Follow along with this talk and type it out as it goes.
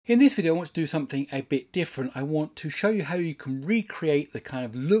In this video I want to do something a bit different. I want to show you how you can recreate the kind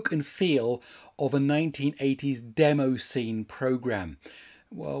of look and feel of a 1980s demo scene program.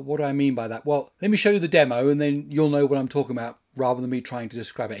 Well, what do I mean by that? Well, let me show you the demo and then you'll know what I'm talking about rather than me trying to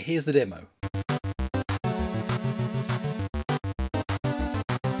describe it. Here's the demo.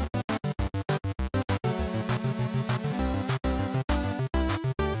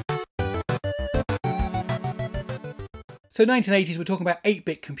 So 1980s, we're talking about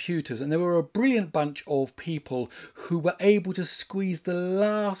 8-bit computers, and there were a brilliant bunch of people who were able to squeeze the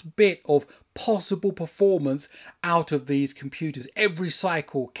last bit of possible performance out of these computers. Every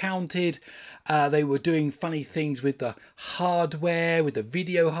cycle counted. They were doing funny things with the hardware, with the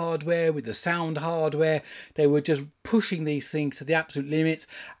video hardware, with the sound hardware. They were just pushing these things to the absolute limits,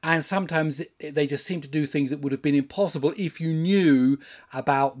 and sometimes they just seemed to do things that would have been impossible if you knew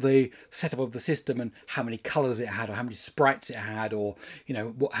about the setup of the system and how many colors it had, or how many sprites it had, or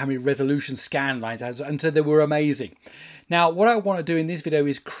how many resolution scan lines it had. And so they were amazing. Now, what I want to do in this video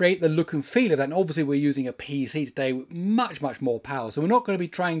is create the look and feel of that. And obviously we're using a PC today with much more power. So we're not going to be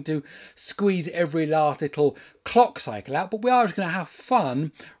trying to squeeze every last little clock cycle out, but we are just going to have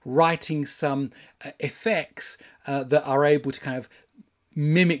fun writing some effects that are able to kind of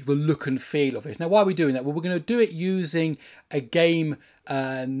mimic the look and feel of this. Now, why are we doing that? Well, we're going to do it using a game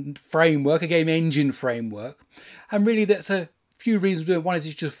framework, a game engine framework. And really that's a few reasons to do it. One is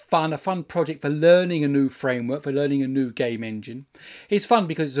it's just fun, a fun project for learning a new framework, for learning a new game engine. It's fun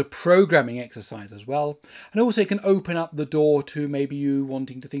because it's a programming exercise as well. And also it can open up the door to maybe you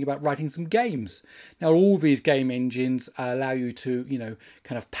wanting to think about writing some games. Now all these game engines allow you to,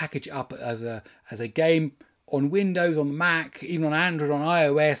 kind of package it up as a game on Windows, on Mac, even on Android, on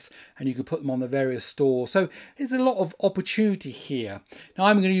iOS, and you can put them on the various stores. So there's a lot of opportunity here. Now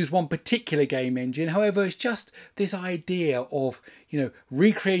I'm going to use one particular game engine. However, it's just this idea of,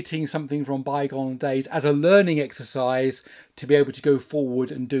 recreating something from bygone days as a learning exercise to be able to go forward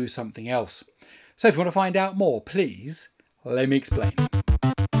and do something else. So if you want to find out more, please let me explain.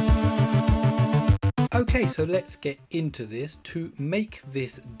 Okay, so let's get into this. To make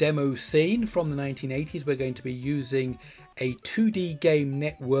this demo scene from the 1980s, we're going to be using a 2D game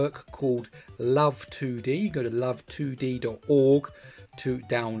network called Love2D. You go to love2d.org to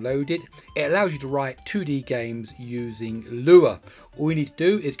download it. It allows you to write 2D games using Lua. All you need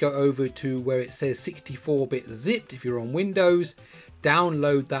to do is go over to where it says 64-bit zipped if you're on Windows,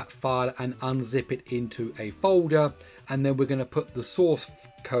 download that file and unzip it into a folder, and then we're going to put the source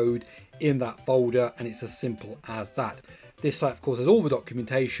code in that folder, and it's as simple as that. This site of course has all the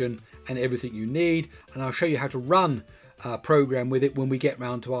documentation and everything you need, and I'll show you how to run a program with it when we get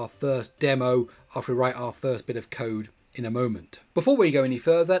round to our first demo after we write our first bit of code in a moment. Before we go any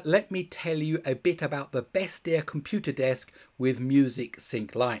further, let me tell you a bit about the Bestia computer desk with music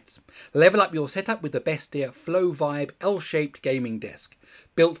sync lights. Level up your setup with the Bestia Flow Vibe L-shaped gaming desk.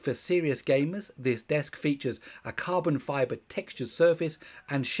 Built for serious gamers, this desk features a carbon fibre textured surface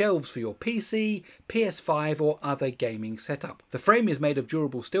and shelves for your PC, PS5 or other gaming setup. The frame is made of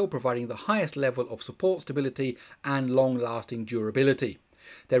durable steel, providing the highest level of support stability and long-lasting durability.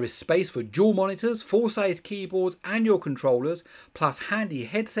 There is space for dual monitors, full-size keyboards and your controllers, plus handy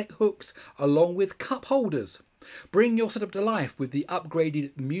headset hooks along with cup holders. Bring your setup to life with the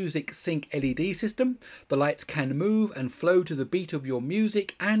upgraded Music Sync LED system. The lights can move and flow to the beat of your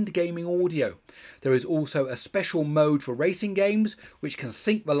music and gaming audio. There is also a special mode for racing games which can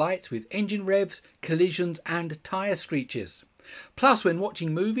sync the lights with engine revs, collisions and tyre screeches. Plus, when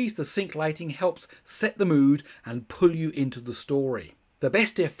watching movies, the sync lighting helps set the mood and pull you into the story. The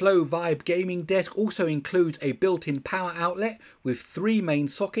Bestia Flow Vibe gaming desk also includes a built-in power outlet with 3 main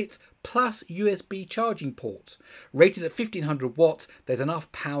sockets plus USB charging ports. Rated at 1500 watts, there's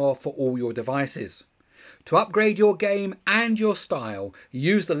enough power for all your devices. To upgrade your game and your style,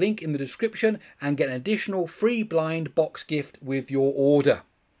 use the link in the description and get an additional free blind box gift with your order.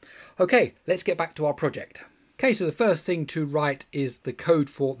 Okay, let's get back to our project. Okay, so the first thing to write is the code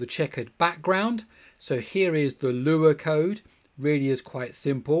for the checkered background. So here is the Lua code. Really is quite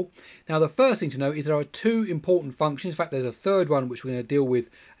simple. Now the first thing to note is there are 2 important functions. In fact, there's a third one which we're going to deal with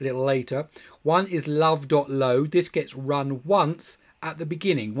a little later. One is love.load. This gets run once at the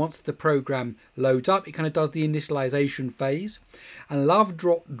beginning. Once the program loads up, it kind of does the initialization phase. And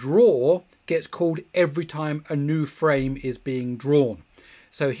love.draw gets called every time a new frame is being drawn.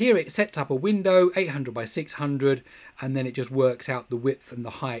 So here it sets up a window 800 by 600 and then it just works out the width and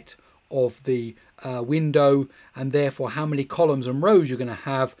the height of the window and therefore how many columns and rows you're going to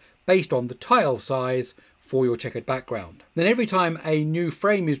have based on the tile size for your checkered background. Then every time a new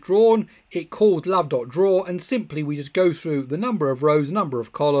frame is drawn, it calls love.draw, and simply we just go through the number of rows, number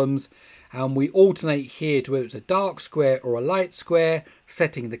of columns, and we alternate here to whether it's a dark square or a light square,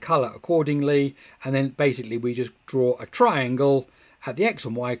 setting the color accordingly. And then basically we just draw a triangle at the X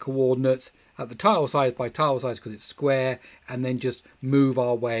and Y coordinates, at the tile size by tile size because it's square, and then just move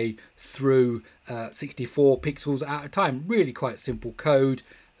our way through 64 pixels at a time. Really quite simple code.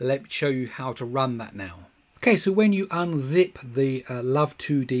 Let me show you how to run that now. Okay, so when you unzip the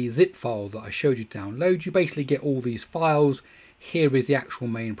Love2D zip file that I showed you to download, you basically get all these files. Here is the actual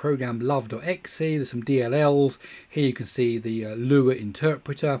main program, love.exe. There's some DLLs. Here you can see the Lua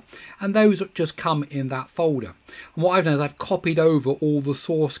interpreter, and those just come in that folder. And what I've done is I've copied over all the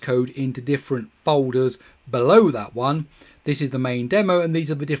source code into different folders below that one. This is the main demo, and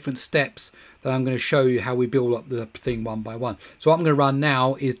these are the different steps that I'm going to show you how we build up the thing one by one. So what I'm going to run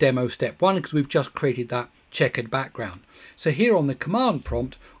now is demo step 1, because we've just created that checkered background. So here on the command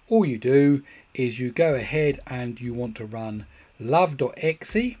prompt, all you do is you go ahead and you want to run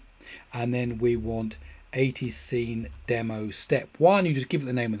love.exe, and then we want Demoscene demo step 1. You just give it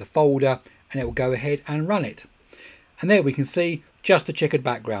the name of the folder and it will go ahead and run it. And there we can see just a checkered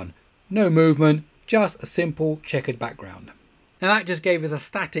background. No movement, just a simple checkered background. Now that just gave us a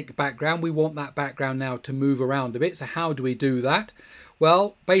static background. We want that background now to move around a bit. So how do we do that?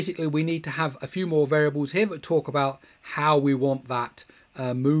 Well, basically we need to have a few more variables here that talk about how we want that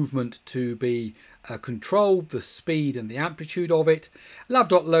movement to be controlled, the speed and the amplitude of it.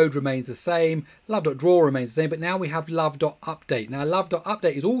 Love.load remains the same, love.draw remains the same, but now we have love.update. Now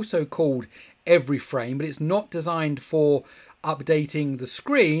love.update is also called every frame, but it's not designed for updating the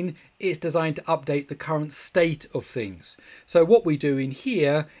screen. It's designed to update the current state of things. So what we do in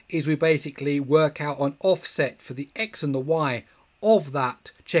here is we basically work out an offset for the X and the Y of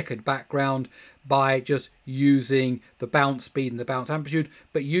that checkered background by just using the bounce speed and the bounce amplitude,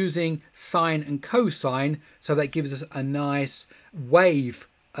 but using sine and cosine, so that gives us a nice wave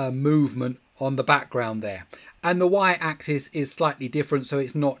movement on the background there. And the y-axis is slightly different, so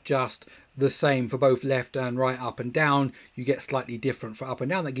it's not just the same for both left and right, up and down. You get slightly different for up and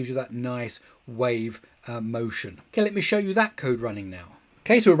down. That gives you that nice wave motion. Okay, let me show you that code running now.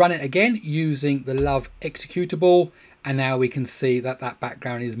 Okay, so we'll run it again using the love executable, and now we can see that that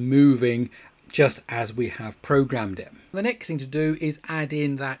background is moving just as we have programmed it. The next thing to do is add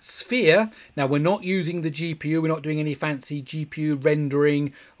in that sphere. Now we're not using the GPU, we're not doing any fancy GPU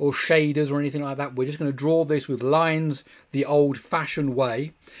rendering or shaders or anything like that. We're just going to draw this with lines the old-fashioned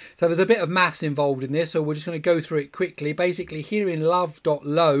way. So there's a bit of maths involved in this, so we're just going to go through it quickly. Basically here in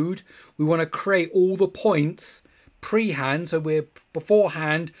love.load, we want to create all the points pre-hand, so we're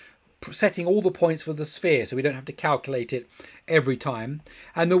beforehand setting all the points for the sphere, so we don't have to calculate it every time.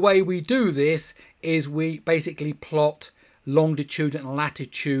 And the way we do this is we basically plot longitude and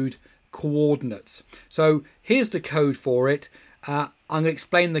latitude coordinates. So here's the code for it. I'm going to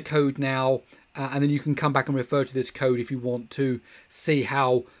explain the code now, and then you can come back and refer to this code if you want to see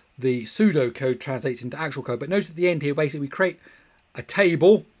how the pseudocode translates into actual code. But notice at the end here, basically we create a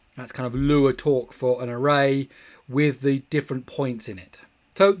table. That's kind of Lua talk for an array with the different points in it.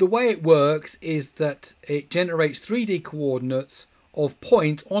 So the way it works is that it generates 3D coordinates of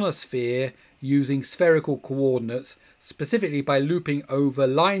points on a sphere using spherical coordinates, specifically by looping over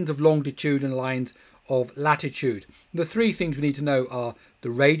lines of longitude and lines of latitude. The three things we need to know are the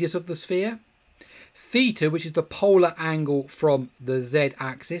radius of the sphere, theta, which is the polar angle from the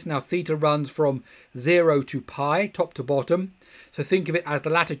z-axis. Now theta runs from 0 to pi, top to bottom. So think of it as the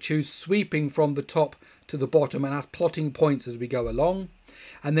latitude sweeping from the top to the bottom and as plotting points as we go along.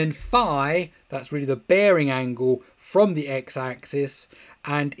 And then phi, that's really the bearing angle from the x-axis,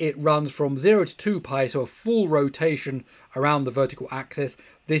 and it runs from 0 to 2 pi, so a full rotation around the vertical axis.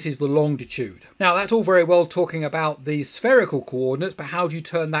 This is the longitude. Now that's all very well talking about the spherical coordinates, but how do you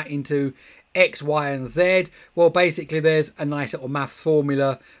turn that into X, Y and Z? Well, basically there's a nice little maths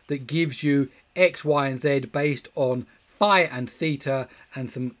formula that gives you X, Y and Z based on phi and theta and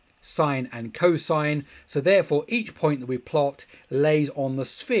some sine and cosine. So therefore each point that we plot lays on the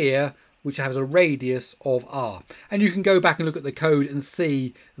sphere, which has a radius of r. And you can go back and look at the code and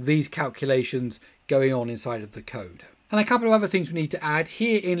see these calculations going on inside of the code. And a couple of other things we need to add.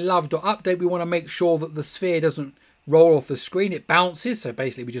 Here in love.update, we want to make sure that the sphere doesn't roll off the screen, it bounces. So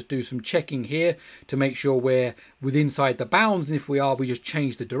basically we just do some checking here to make sure we're inside the bounds, and if we are, we just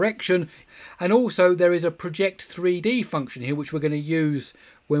change the direction. And also there is a project 3D function here which we're going to use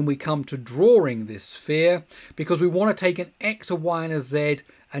when we come to drawing this sphere, because we want to take an X, a Y and a Z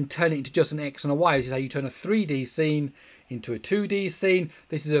and turn it into just an X and a Y. This is how you turn a 3D scene into a 2D scene.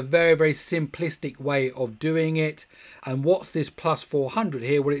 This is a very, very simplistic way of doing it. And what's this plus 400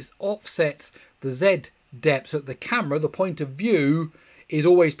 here? Well, it offsets the Z depth so that the camera, the point of view, is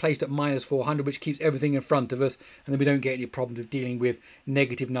always placed at minus 400, which keeps everything in front of us, and then we don't get any problems of dealing with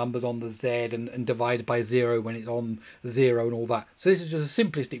negative numbers on the Z and divided by 0 when it's on 0 and all that. So this is just a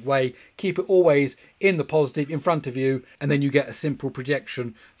simplistic way. Keep it always in the positive in front of you, and then you get a simple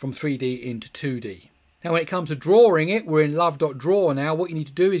projection from 3D into 2D. Now when it comes to drawing it, we're in love.draw now. What you need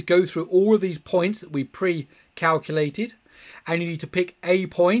to do is go through all of these points that we pre-calculated, and you need to pick a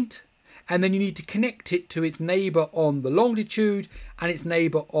point, and then you need to connect it to its neighbour on the longitude and its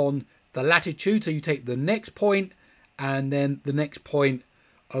neighbour on the latitude. So you take the next point and then the next point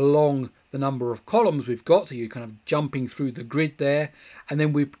along the number of columns we've got. So you're kind of jumping through the grid there. And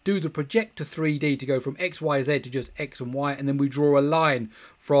then we do the project to 3D to go from X, Y, Z to just X and Y. And then we draw a line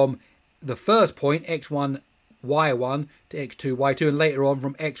from the first point, X1, Y1 to X2, Y2, and later on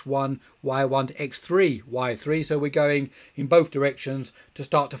from X1, Y1 to X3, Y3. So we're going in both directions to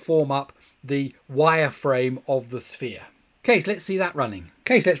start to form up the wireframe of the sphere. Okay, so let's see that running.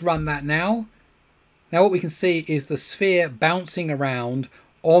 Okay, so let's run that now. Now what we can see is the sphere bouncing around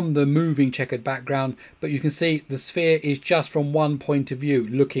on the moving checkered background, but you can see the sphere is just from one point of view,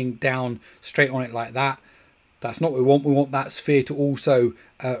 looking down straight on it like that. That's not what we want. We want that sphere to also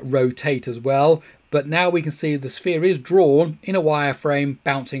rotate as well. But now we can see the sphere is drawn in a wireframe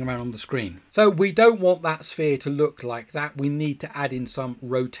bouncing around on the screen. So we don't want that sphere to look like that. We need to add in some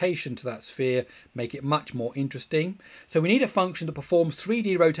rotation to that sphere, make it much more interesting. So we need a function that performs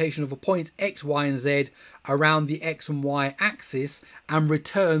 3D rotation of the points X, Y, and Z around the X and Y axis and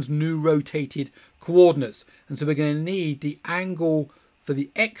returns new rotated coordinates. And so we're going to need the angle for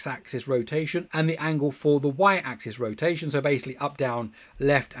the x-axis rotation and the angle for the y-axis rotation. So basically up, down,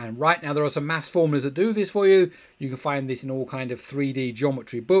 left and right. Now there are some maths formulas that do this for you. You can find this in all kind of 3D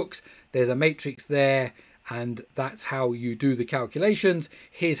geometry books. There's a matrix there and that's how you do the calculations.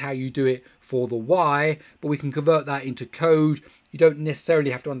 Here's how you do it for the y, but we can convert that into code. You don't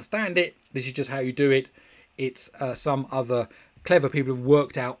necessarily have to understand it. This is just how you do it. It's some other clever people have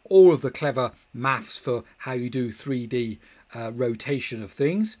worked out all of the clever maths for how you do 3D rotation of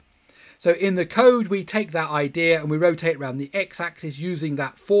things. So in the code we take that idea and we rotate around the x-axis using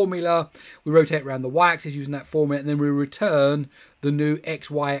that formula, we rotate around the y-axis using that formula, and then we return the new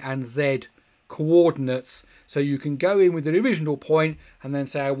x, y and z coordinates. So you can go in with the original point and then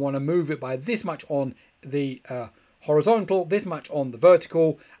say I want to move it by this much on the horizontal, this much on the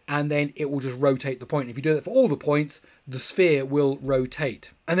vertical, and then it will just rotate the point. If you do that for all the points, the sphere will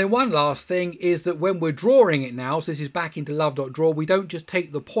rotate. And then one last thing is that when we're drawing it now, so this is back into love.draw, we don't just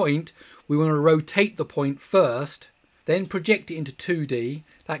take the point, we want to rotate the point first, then project it into 2D.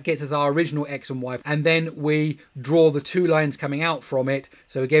 That gets us our original X and Y, and then we draw the two lines coming out from it.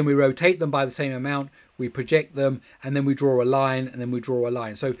 So again, we rotate them by the same amount, we project them, and then we draw a line, and then we draw a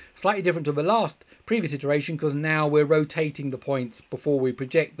line. So slightly different to the previous iteration, because now we're rotating the points before we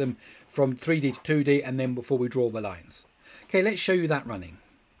project them from 3D to 2D, and then before we draw the lines. Okay, let's show you that running.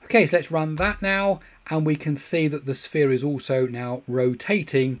 Okay, so let's run that now, and we can see that the sphere is also now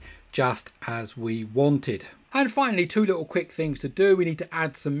rotating just as we wanted. And finally, two little quick things to do. We need to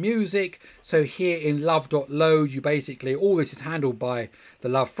add some music. So here in love.load, you basically, all this is handled by the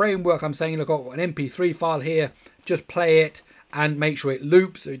Love framework. I'm saying, look, I've got an MP3 file here, just play it and make sure it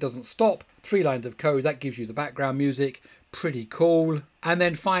loops so it doesn't stop. 3 lines of code, that gives you the background music. Pretty cool. And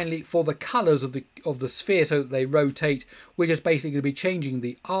then finally, for the colors of the sphere so that they rotate, we're just basically going to be changing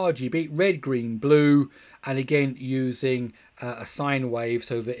the RGB, red, green, blue, and again using a sine wave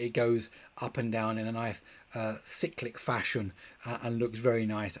so that it goes up and down in a nice cyclic fashion and looks very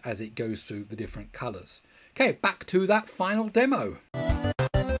nice as it goes through the different colors. Okay, back to that final demo.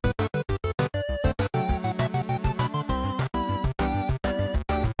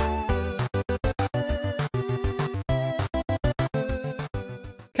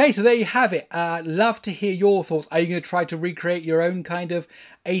 Okay, so there you have it. Love to hear your thoughts. Are you going to try to recreate your own kind of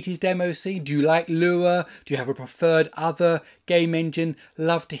 80s demo scene? Do you like Lua? Do you have a preferred other game engine?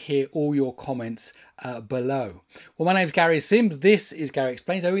 Love to hear all your comments below. Well, my name's Gary Sims. This is Gary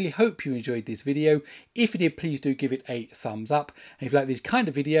Explains. I really hope you enjoyed this video. If you did, please do give it a thumbs up. And if you like these kind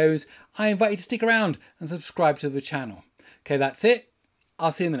of videos, I invite you to stick around and subscribe to the channel. Okay, that's it.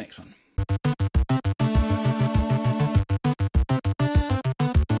 I'll see you in the next one.